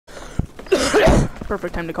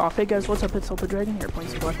Perfect time to cough. Hey guys, what's up? It's Silver Dragon here, playing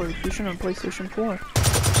some Blacklight Retribution on PlayStation 4.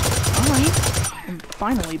 I'm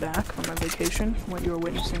finally back from my vacation. What you are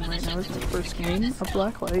witnessing right now is my first game of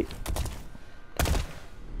Blacklight.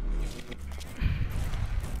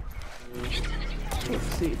 Let's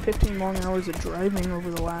see, 15 long hours of driving over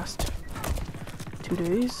the last 2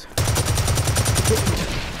 days.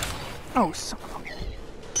 Oh, son of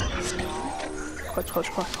a...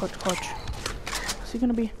 Clutch. Is he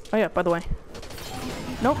gonna be... Oh yeah, by the way.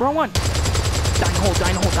 Nope, wrong one. Dying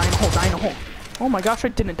a hole. Oh my gosh, I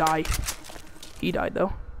didn't die. He died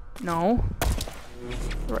though. No.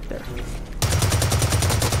 Right there.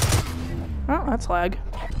 Oh, that's lag.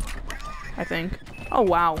 I think. Oh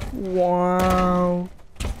wow. Wow.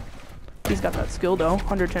 He's got that skill though.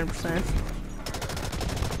 110%.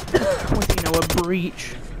 With, you know, a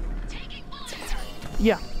breach.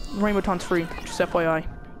 Yeah, Rainbow Taunt's free. Just FYI.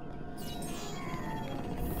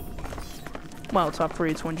 Well, it's not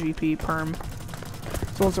free, it's 1 GP perm.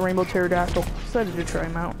 As well as the Rainbow Pterodactyl. Decided to try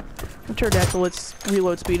him out. The Pterodactyl, its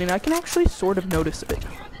reload speed, and I can actually sort of notice it.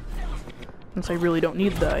 Since I really don't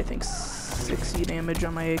need the, I think, 60 damage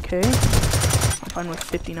on my AK. I'm fine with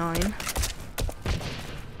 59.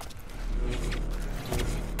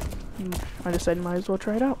 I decided might as well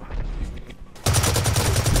try it out.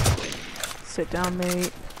 Sit down,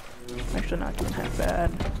 mate. Actually not doing half bad.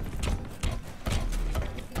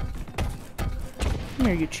 Come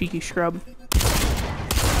here, you cheeky scrub.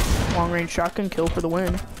 Long range shotgun kill for the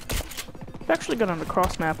win. I've actually got on the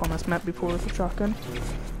cross map on this map before with a shotgun.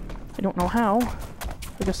 I don't know how.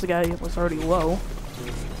 I guess the guy was already low.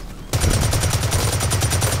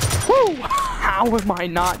 Woo! How am I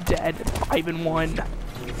not dead? 5-1.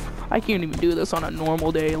 I can't even do this on a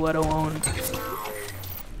normal day, let alone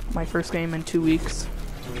my first game in 2 weeks.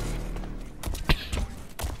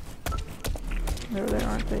 There they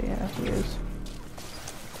aren't they? Yeah, he is.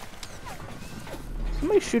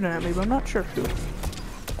 Somebody's shooting at me, but I'm not sure who. So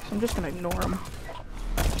I'm just gonna ignore him.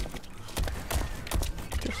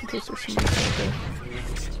 Just in case there's somebody out there.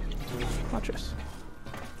 Watch this.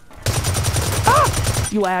 Ah!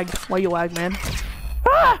 You lagged. Why you lag, man?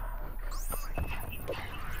 Ah!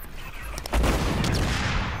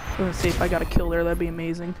 I'm gonna see if I got a kill there, that'd be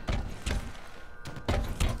amazing. I'm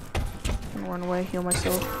gonna run away, heal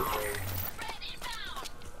myself.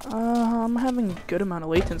 I'm having a good amount of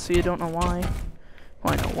latency, I don't know why.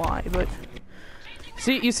 Well, I know why, but...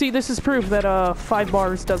 See, you see, this is proof that, 5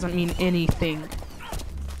 bars doesn't mean anything.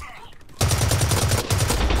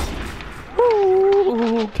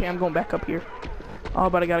 Ooh, okay, I'm going back up here. Oh,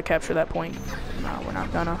 but I gotta capture that point. No, we're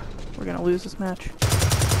not gonna. We're gonna lose this match.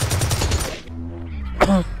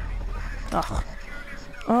 Ugh.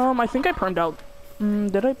 I think I permed out.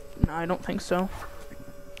 Did I? No, I don't think so.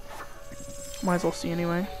 Might as well see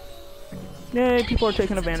anyway. Yay, people are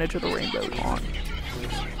taking advantage of the Rainbow Taunt.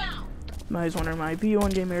 Somebody's wondering my view on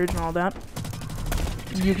gay marriage and all that.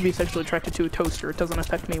 You can be sexually attracted to a toaster. It doesn't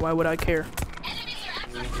affect me. Why would I care?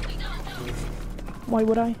 Why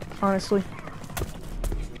would I? Honestly.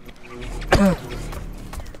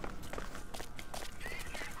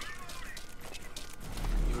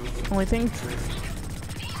 Only thing.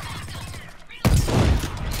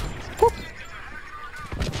 Whoop.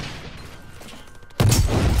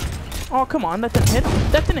 Oh, come on. That didn't hit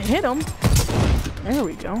him. That didn't hit him. There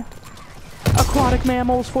we go. Aquatic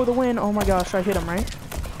mammals for the win. Oh my gosh, I hit him, right?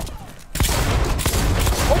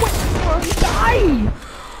 Oh wait! Die!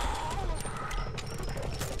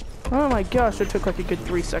 Oh my gosh, it took like a good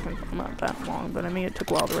 3 seconds. Not that long, but I mean it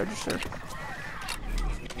took a while to register.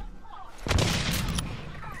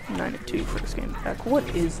 9-2 for this game back. What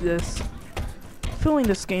is this? Feeling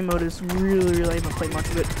this game mode is really, I haven't played much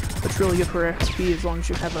of it. It's really good for XP as long as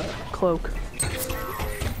you have a cloak.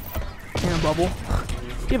 And a bubble.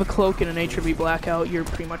 If you have a cloak and an HRV blackout, you're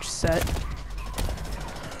pretty much set.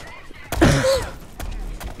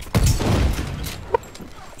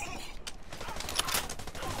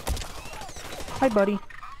 Hi, buddy.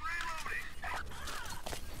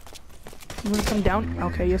 You wanna come down?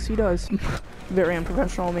 Okay, yes he does. Very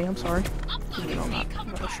unprofessional of me, I'm sorry. You know, I'm not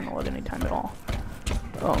professional at any time at all.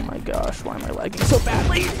 Oh my gosh, why am I lagging so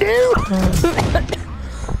badly, dude?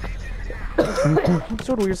 It's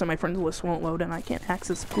sort of weird that my friends list won't load and I can't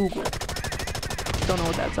access Google. Don't know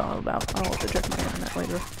what that's all about. I'll have to check my internet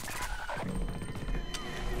later.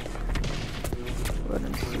 Go ahead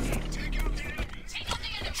and see.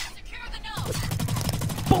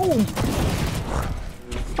 Boom!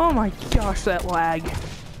 Oh my gosh, that lag.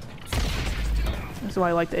 That's why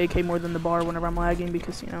I like the AK more than the bar whenever I'm lagging,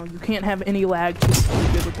 because, you know, you can't have any lag to be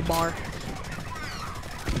good with the bar.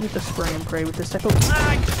 You have to spray and pray with this type of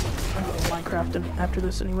lag. Minecraft and after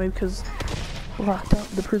this anyway, because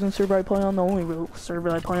the prison server I play on, the only server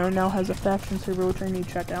I play on now, has a faction server, which I need to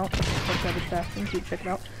check out. Savage Factions, you check it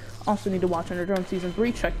out. Also need to watch Underdrone Season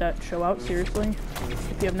 3, check that show out, seriously.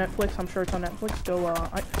 If you have Netflix, I'm sure it's on Netflix, go,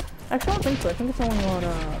 actually I don't think so, I think it's only on,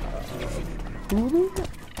 Hulu?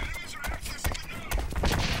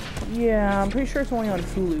 Yeah, I'm pretty sure it's only on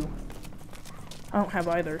Hulu. I don't have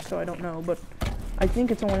either, so I don't know, but I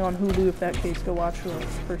think it's only on Hulu. If that case, go watch the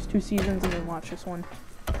first 2 seasons and then watch this one.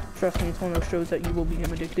 Trust me, it's one of those shows that you will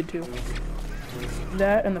become addicted to.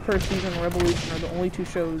 That and the first season of Revolution are the only 2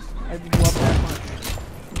 shows I've loved that much.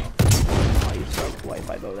 I used to love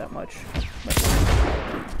Wi-Fi though that much.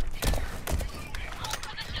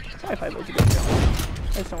 Wi-Fi was a good show.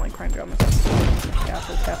 I just don't like crime dramas.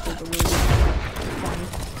 Castles are really funny.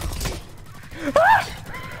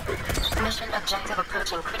 Mission objective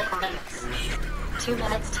approaching critical limits. 2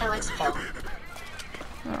 minutes till it's full.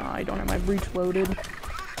 I don't have my breach loaded.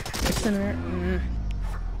 It's in there.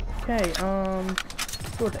 Okay,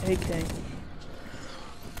 let's go with the AK.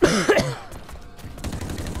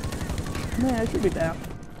 Yeah, I should be that.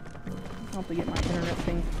 I'll have to get my internet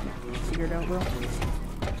thing figured out, bro.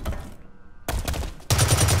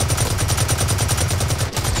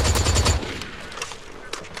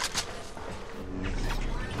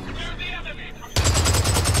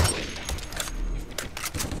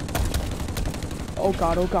 Oh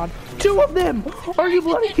god, oh god. 2 of them! Are you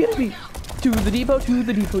bloody kidding me? To the depot, to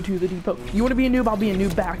the depot, to the depot. You wanna be a noob? I'll be a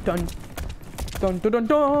noob back. Dun. Dun dun dun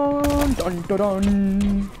dun dun dun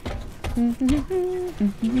dun.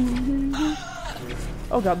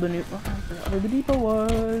 Oh god, the noob. I forgot where the depot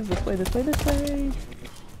was. This way, this way, this way.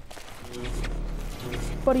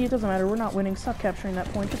 Buddy, it doesn't matter. We're not winning. Stop capturing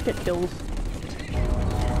that point. Just get kills.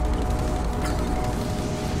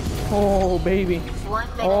 Oh, baby.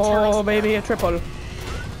 Oh, baby, a triple.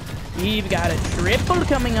 We've got a triple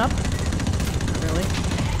coming up. Really?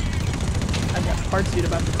 I've got hard suit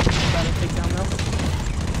about to take down, though.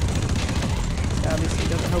 Obviously,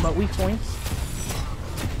 doesn't know about weak points.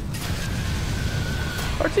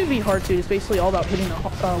 Hard suit v hard suit is basically all about hitting the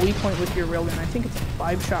weak point with your railgun. I think it's a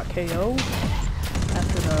 5-shot KO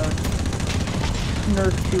after the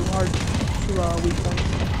nerf to weak points.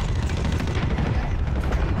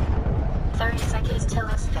 30 seconds till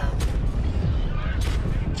it's go.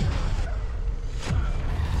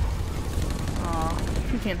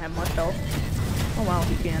 He can't have much health. Oh wow,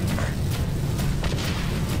 he can.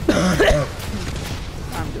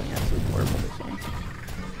 I'm doing absolutely horrible this game.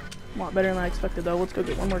 A lot better than I expected though. Let's go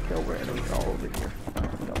get one more kill. We're at a draw over here. I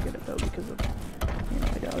don't think I'll get it though because of,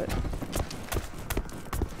 I got it.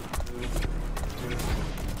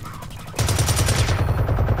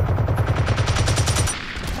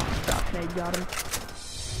 Got him.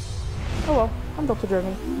 Oh well, I'm built to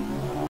dragon.